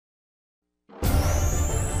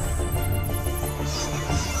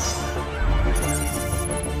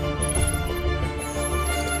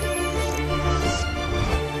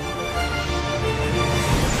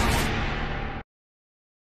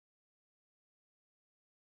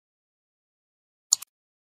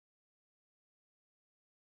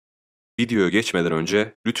Videoya geçmeden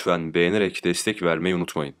önce lütfen beğenerek destek vermeyi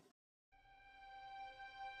unutmayın.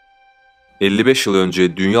 55 yıl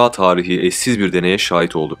önce dünya tarihi eşsiz bir deneye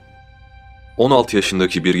şahit oldu. 16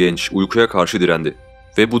 yaşındaki bir genç uykuya karşı direndi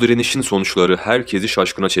ve bu direnişin sonuçları herkesi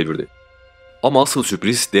şaşkına çevirdi. Ama asıl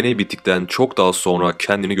sürpriz deney bittikten çok daha sonra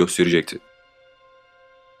kendini gösterecekti.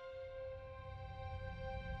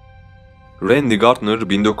 Gardner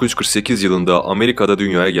 1948 yılında Amerika'da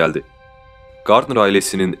dünyaya geldi. Gardner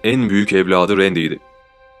ailesinin en büyük evladı Randy'ydi.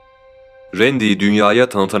 Randy'yi dünyaya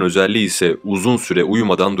tanıtan özelliği ise uzun süre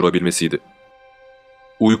uyumadan durabilmesiydi.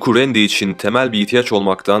 Uyku Randy için temel bir ihtiyaç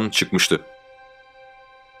olmaktan çıkmıştı.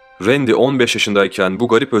 Randy 15 yaşındayken bu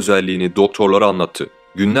garip özelliğini doktorlara anlattı.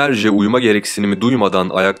 Günlerce uyuma gereksinimi duymadan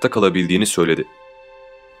ayakta kalabildiğini söyledi.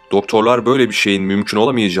 Doktorlar böyle bir şeyin mümkün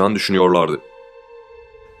olamayacağını düşünüyorlardı.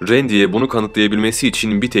 Randy'ye bunu kanıtlayabilmesi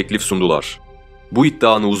için bir teklif sundular. Bu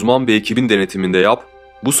iddianı uzman bir ekibin denetiminde yap,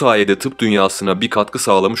 bu sayede tıp dünyasına bir katkı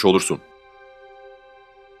sağlamış olursun.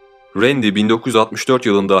 Randy 1964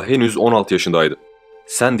 yılında henüz 16 yaşındaydı.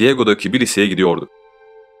 San Diego'daki bir liseye gidiyordu.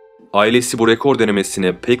 Ailesi bu rekor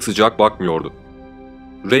denemesine pek sıcak bakmıyordu.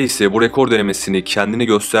 Ray ise bu rekor denemesini kendini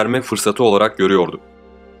gösterme fırsatı olarak görüyordu.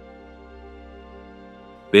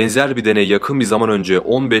 Benzer bir deney yakın bir zaman önce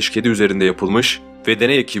 15 kedi üzerinde yapılmış ve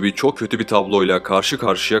deney ekibi çok kötü bir tabloyla karşı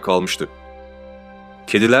karşıya kalmıştı.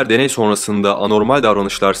 Kediler deney sonrasında anormal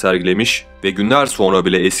davranışlar sergilemiş ve günler sonra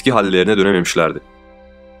bile eski hallerine dönememişlerdi.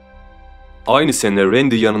 Aynı sene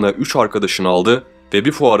Randy yanına 3 arkadaşını aldı ve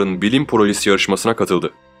bir fuarın bilim projesi yarışmasına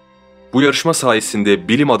katıldı. Bu yarışma sayesinde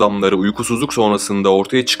bilim adamları uykusuzluk sonrasında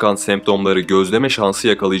ortaya çıkan semptomları gözleme şansı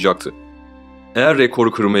yakalayacaktı. Eğer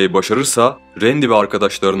rekoru kırmayı başarırsa Randy ve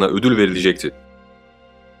arkadaşlarına ödül verilecekti.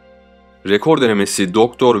 Rekor denemesi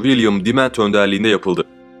Dr. William Dement önderliğinde yapıldı.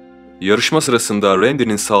 Yarışma sırasında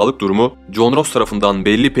Randy'nin sağlık durumu John Ross tarafından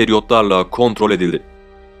belli periyotlarla kontrol edildi.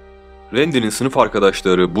 Randy'nin sınıf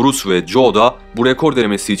arkadaşları Bruce ve Joe da bu rekor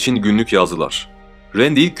denemesi için günlük yazdılar.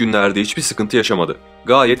 Randy ilk günlerde hiçbir sıkıntı yaşamadı.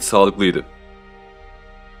 Gayet sağlıklıydı.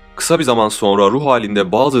 Kısa bir zaman sonra ruh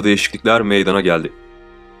halinde bazı değişiklikler meydana geldi.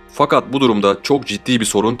 Fakat bu durumda çok ciddi bir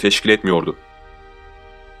sorun teşkil etmiyordu.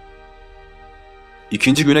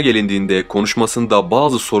 İkinci güne gelindiğinde konuşmasında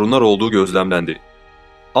bazı sorunlar olduğu gözlemlendi.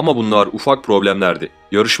 Ama bunlar ufak problemlerdi.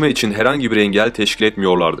 Yarışma için herhangi bir engel teşkil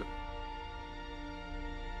etmiyorlardı.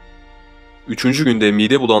 Üçüncü günde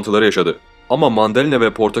mide bulantıları yaşadı. Ama mandalina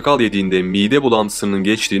ve portakal yediğinde mide bulantısının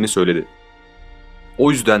geçtiğini söyledi.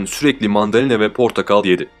 O yüzden sürekli mandalina ve portakal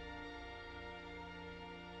yedi.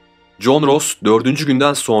 John Ross, 4.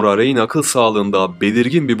 günden sonra Ray'in akıl sağlığında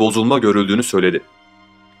belirgin bir bozulma görüldüğünü söyledi.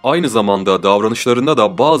 Aynı zamanda davranışlarında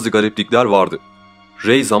da bazı gariplikler vardı.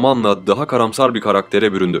 Ray zamanla daha karamsar bir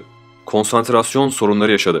karaktere büründü. Konsantrasyon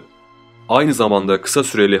sorunları yaşadı. Aynı zamanda kısa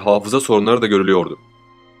süreli hafıza sorunları da görülüyordu.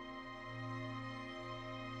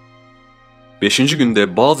 5.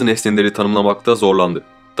 günde bazı nesneleri tanımlamakta zorlandı.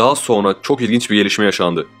 Daha sonra çok ilginç bir gelişme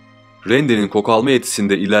yaşandı. Randy'nin koku alma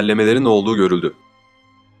yetisinde ilerlemelerin olduğu görüldü.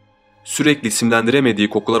 Sürekli isimlendiremediği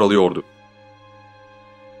kokular alıyordu.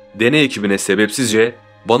 Deney ekibine sebepsizce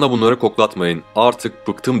 "Bana bunları koklatmayın, artık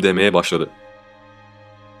bıktım" demeye başladı.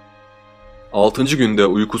 6. günde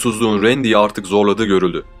uykusuzluğun Randy'yi artık zorladığı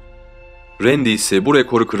görüldü. Randy ise bu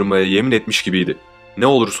rekoru kırmaya yemin etmiş gibiydi. Ne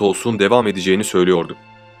olursa olsun devam edeceğini söylüyordu.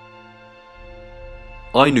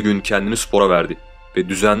 Aynı gün kendini spora verdi ve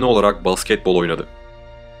düzenli olarak basketbol oynadı.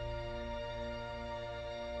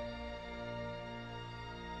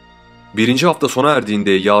 Birinci hafta sona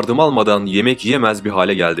erdiğinde yardım almadan yemek yiyemez bir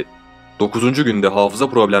hale geldi. 9. günde hafıza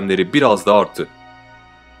problemleri biraz daha arttı.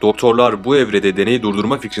 Doktorlar bu evrede deneyi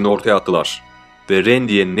durdurma fikrini ortaya attılar ve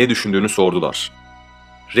Randy'ye ne düşündüğünü sordular.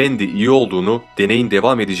 Randy iyi olduğunu, deneyin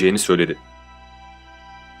devam edeceğini söyledi.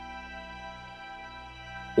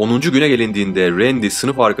 10. güne gelindiğinde Randy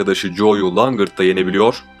sınıf arkadaşı Joe'yu Langırt'ta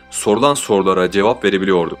yenebiliyor, sorulan sorulara cevap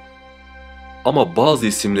verebiliyordu. Ama bazı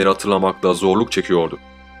isimleri hatırlamakta zorluk çekiyordu.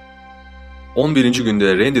 11.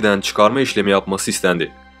 günde Randy'den çıkarma işlemi yapması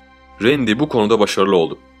istendi. Randy bu konuda başarılı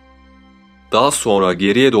oldu. Daha sonra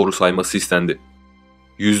geriye doğru sayması istendi.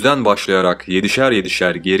 100'den başlayarak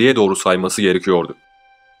 7'şer geriye doğru sayması gerekiyordu.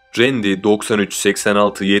 Randy 93,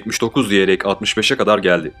 86, 79 diyerek 65'e kadar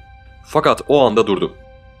geldi. Fakat o anda durdu.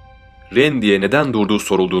 Randy'ye neden durduğu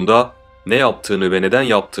sorulduğunda ne yaptığını ve neden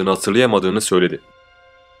yaptığını hatırlayamadığını söyledi.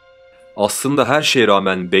 Aslında her şeye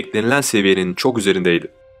rağmen beklenilen seviyenin çok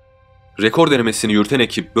üzerindeydi. Rekor denemesini yürüten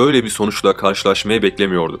ekip böyle bir sonuçla karşılaşmayı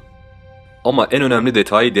beklemiyordu. Ama en önemli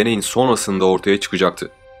detay deneyin sonrasında ortaya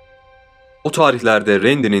çıkacaktı. O tarihlerde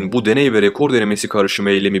Randy'nin bu deney ve rekor denemesi karışımı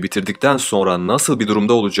eylemi bitirdikten sonra nasıl bir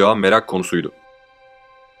durumda olacağı merak konusuydu.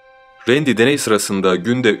 Randy deney sırasında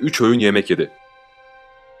günde 3 öğün yemek yedi.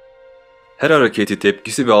 Her hareketi,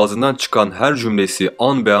 tepkisi ve ağzından çıkan her cümlesi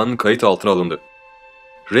an be an kayıt altına alındı.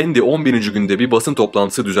 Randy 11. günde bir basın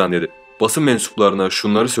toplantısı düzenledi. Basın mensuplarına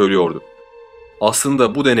şunları söylüyordu: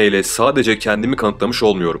 "Aslında bu deneyle sadece kendimi kanıtlamış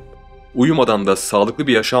olmuyorum. Uyumadan da sağlıklı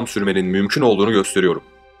bir yaşam sürmenin mümkün olduğunu gösteriyorum.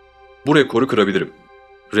 Bu rekoru kırabilirim.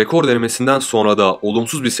 Rekor denemesinden sonra da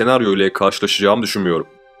olumsuz bir senaryo ile karşılaşacağımı düşünmüyorum."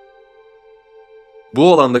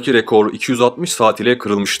 Bu alandaki rekor 260 saat ile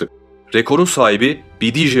kırılmıştı. Rekorun sahibi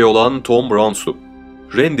bir DJ olan Tom Browns'tu.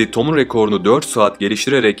 Randy, Tom'un rekorunu 4 saat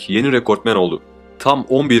geliştirerek yeni rekortmen oldu. Tam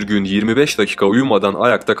 11 gün 25 dakika uyumadan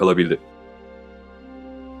ayakta kalabildi.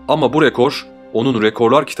 Ama bu rekor, onun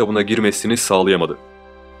rekorlar kitabına girmesini sağlayamadı.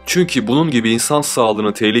 Çünkü bunun gibi insan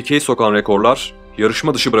sağlığını tehlikeye sokan rekorlar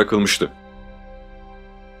yarışma dışı bırakılmıştı.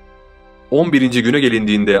 11. güne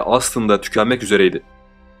gelindiğinde aslında tükenmek üzereydi.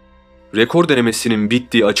 Rekor denemesinin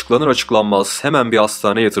bittiği açıklanır açıklanmaz hemen bir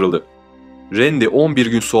hastaneye yatırıldı. Randy 11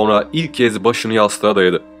 gün sonra ilk kez başını yastığa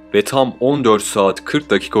dayadı ve tam 14 saat 40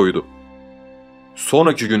 dakika uyudu.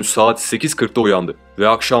 Sonraki gün saat 8.40'da uyandı ve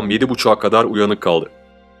akşam 7.30'a kadar uyanık kaldı.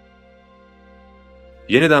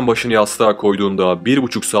 Yeniden başını yastığa koyduğunda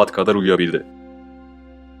 1,5 saat kadar uyuyabildi.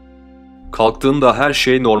 Kalktığında her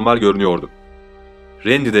şey normal görünüyordu.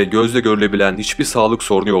 Randy'de gözle görülebilen hiçbir sağlık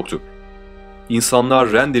sorunu yoktu.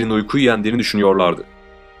 İnsanlar Randy'nin uykuyu yendiğini düşünüyorlardı.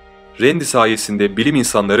 Randy sayesinde bilim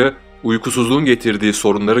insanları uykusuzluğun getirdiği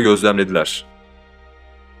sorunları gözlemlediler.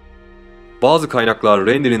 Bazı kaynaklar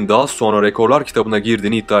Randy'nin daha sonra rekorlar kitabına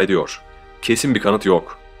girdiğini iddia ediyor. Kesin bir kanıt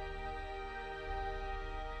yok.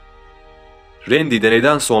 Randy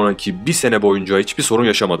deneyden sonraki bir sene boyunca hiçbir sorun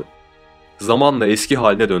yaşamadı. Zamanla eski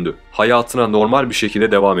haline döndü. Hayatına normal bir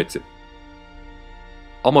şekilde devam etti.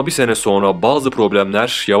 Ama bir sene sonra bazı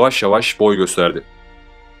problemler yavaş yavaş boy gösterdi.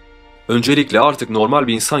 Öncelikle artık normal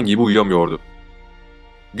bir insan gibi uyuyamıyordu.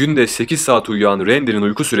 Günde 8 saat uyuyan Randy'nin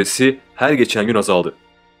uyku süresi her geçen gün azaldı.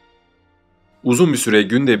 Uzun bir süre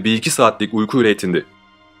günde 1-2 saatlik uyku ile yetindi.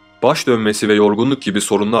 Baş dönmesi ve yorgunluk gibi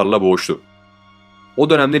sorunlarla boğuştu. O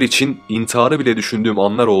dönemler için intiharı bile düşündüğüm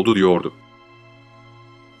anlar oldu diyordu.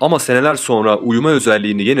 Ama seneler sonra uyuma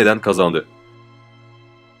özelliğini yeniden kazandı.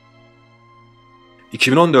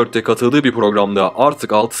 2014'te katıldığı bir programda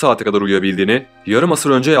artık 6 saate kadar uyuyabildiğini, yarım asır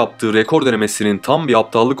önce yaptığı rekor denemesinin tam bir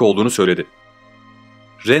aptallık olduğunu söyledi.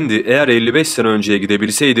 Randy, "Eğer 55 sene önceye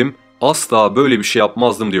gidebilseydim asla böyle bir şey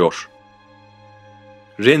yapmazdım," diyor.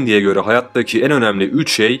 Randy'ye göre hayattaki en önemli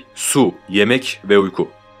 3 şey su, yemek ve uyku.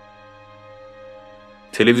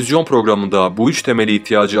 Televizyon programında bu 3 temel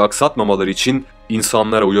ihtiyacı aksatmamaları için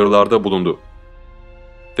insanlara uyarılarda bulundu.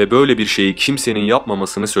 Ve böyle bir şeyi kimsenin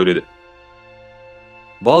yapmamasını söyledi.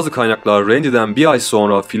 Bazı kaynaklar Randy'den bir ay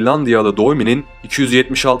sonra Finlandiyalı Doimi'nin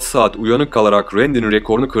 276 saat uyanık kalarak Randy'nin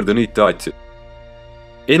rekorunu kırdığını iddia etti.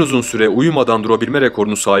 En uzun süre uyumadan durabilme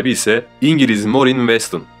rekorunun sahibi ise İngiliz Maureen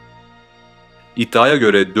Weston. İddiaya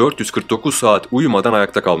göre 449 saat uyumadan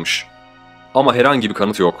ayakta kalmış. Ama herhangi bir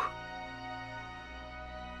kanıt yok.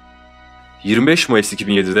 25 Mayıs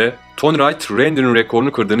 2007'de Tony Wright Randy'nin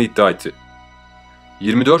rekorunu kırdığını iddia etti.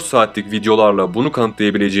 24 saatlik videolarla bunu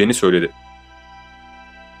kanıtlayabileceğini söyledi.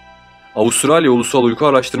 Avustralya Ulusal Uyku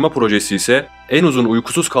Araştırma Projesi ise en uzun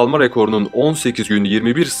uykusuz kalma rekorunun 18 gün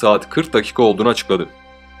 21 saat 40 dakika olduğunu açıkladı.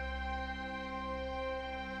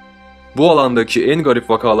 Bu alandaki en garip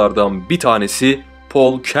vakalardan bir tanesi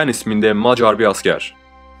Paul Ken isminde Macar bir asker.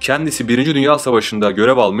 Kendisi 1. Dünya Savaşı'nda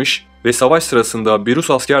görev almış ve savaş sırasında bir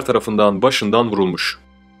Rus asker tarafından başından vurulmuş.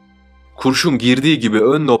 Kurşun girdiği gibi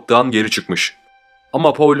ön lobdan geri çıkmış.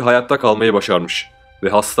 Ama Paul hayatta kalmayı başarmış ve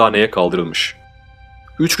hastaneye kaldırılmış.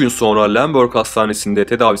 3 gün sonra Lemberg Hastanesi'nde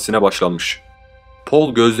tedavisine başlanmış.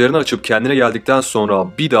 Paul gözlerini açıp kendine geldikten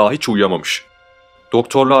sonra bir daha hiç uyuyamamış.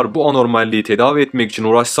 Doktorlar bu anormalliği tedavi etmek için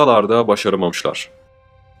uğraşsalar da başaramamışlar.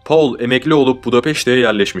 Paul emekli olup Budapeşte'ye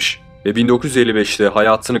yerleşmiş ve 1955'te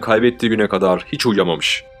hayatını kaybettiği güne kadar hiç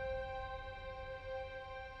uyuyamamış.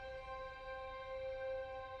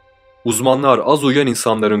 Uzmanlar az uyuyan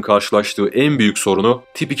insanların karşılaştığı en büyük sorunu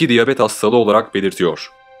tip 2 diyabet hastalığı olarak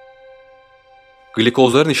belirtiyor.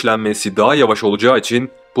 Glikozların işlenmesi daha yavaş olacağı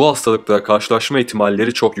için bu hastalıkla karşılaşma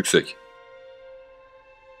ihtimalleri çok yüksek.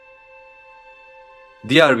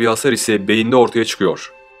 Diğer bir hasar ise beyinde ortaya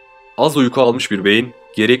çıkıyor. Az uyku almış bir beyin,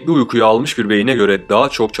 gerekli uykuyu almış bir beyine göre daha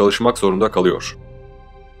çok çalışmak zorunda kalıyor.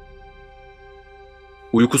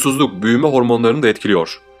 Uykusuzluk büyüme hormonlarını da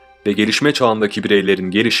etkiliyor ve gelişme çağındaki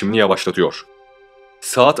bireylerin gelişimini yavaşlatıyor.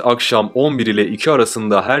 Saat akşam 11 ile 2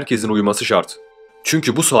 arasında herkesin uyuması şart.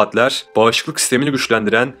 Çünkü bu saatler bağışıklık sistemini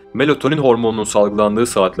güçlendiren melatonin hormonunun salgılandığı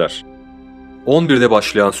saatler. 11'de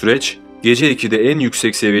başlayan süreç Gece 2'de en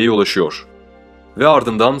yüksek seviyeye ulaşıyor ve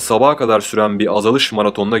ardından sabaha kadar süren bir azalış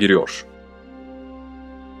maratonuna giriyor.